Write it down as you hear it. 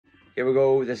Here we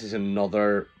go. This is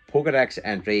another Pokedex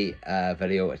entry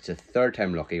video. It's a third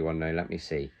time lucky one now. Let me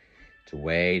see. It's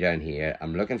way down here.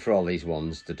 I'm looking for all these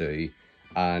ones to do.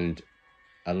 And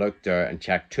I looked there and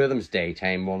checked. Two of them's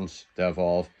daytime ones to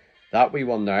evolve. That wee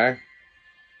one there,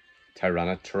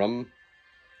 Tyranitar,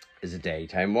 is a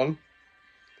daytime one.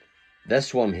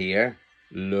 This one here,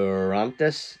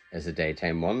 Lurantis, is a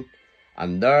daytime one.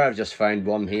 And there I've just found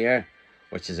one here,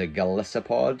 which is a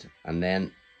Golisopod. And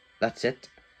then that's it.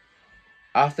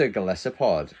 After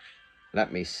Golisopod,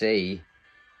 let me see,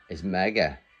 is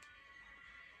Mega.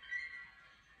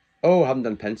 Oh, I haven't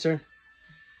done Pinsir.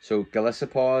 So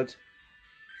Golisopod,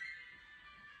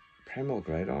 Primal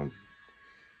Groudon.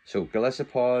 So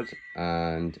Golisopod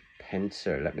and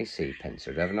Pinsir. Let me see,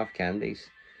 Pinsir. Do I have enough candies?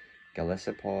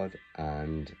 Golisopod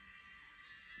and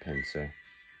Pinsir.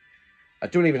 I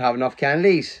don't even have enough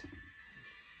candies.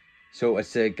 So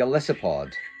it's a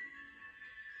Golisopod.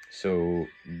 So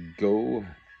go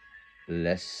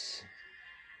less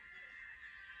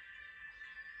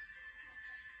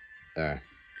there.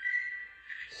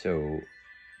 So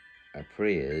I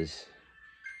praise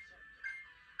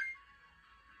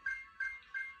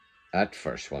that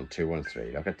first one,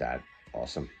 213. Look at that.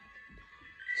 Awesome.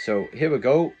 So here we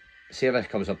go. See if it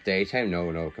comes up daytime. No,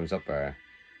 it comes up there.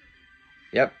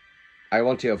 Yep. I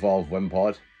want to evolve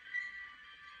Wimpod.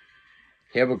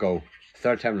 Here we go.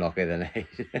 Third time lucky tonight.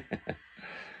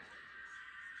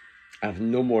 I have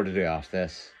no more to do after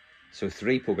this. So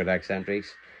 3 Pokedex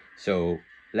entries. So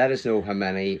let us know how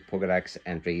many Pokedex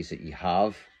entries that you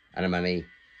have and how many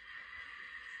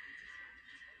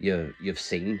you've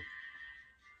seen.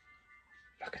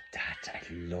 Look at that. I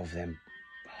love them.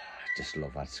 Oh, I just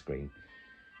love that screen.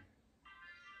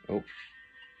 Oh.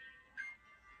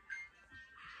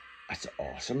 That's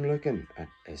awesome looking. It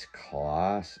is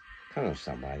class. I can't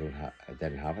understand why I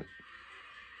didn't have it.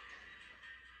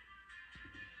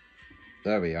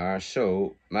 There we are.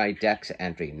 So my Dex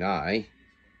entry now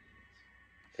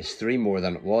is 3 more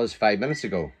than it was 5 minutes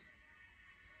ago.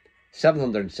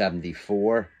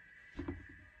 774.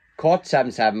 Caught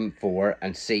 774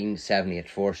 and seen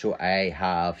 784. So I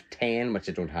have 10, which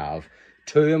I don't have.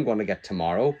 2 I'm going to get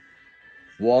tomorrow.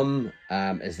 1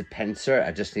 is the Pinsir.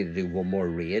 I just need to do 1 more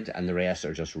raid, and the rest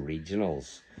are just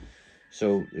regionals.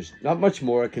 So there's not much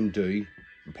more I can do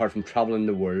apart from traveling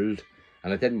the world.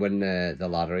 And I didn't win the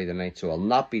lottery tonight, so I'll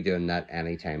not be doing that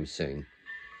anytime soon.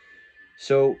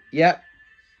 So yeah,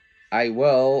 I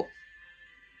will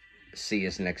see you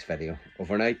in the next video.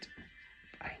 Overnight.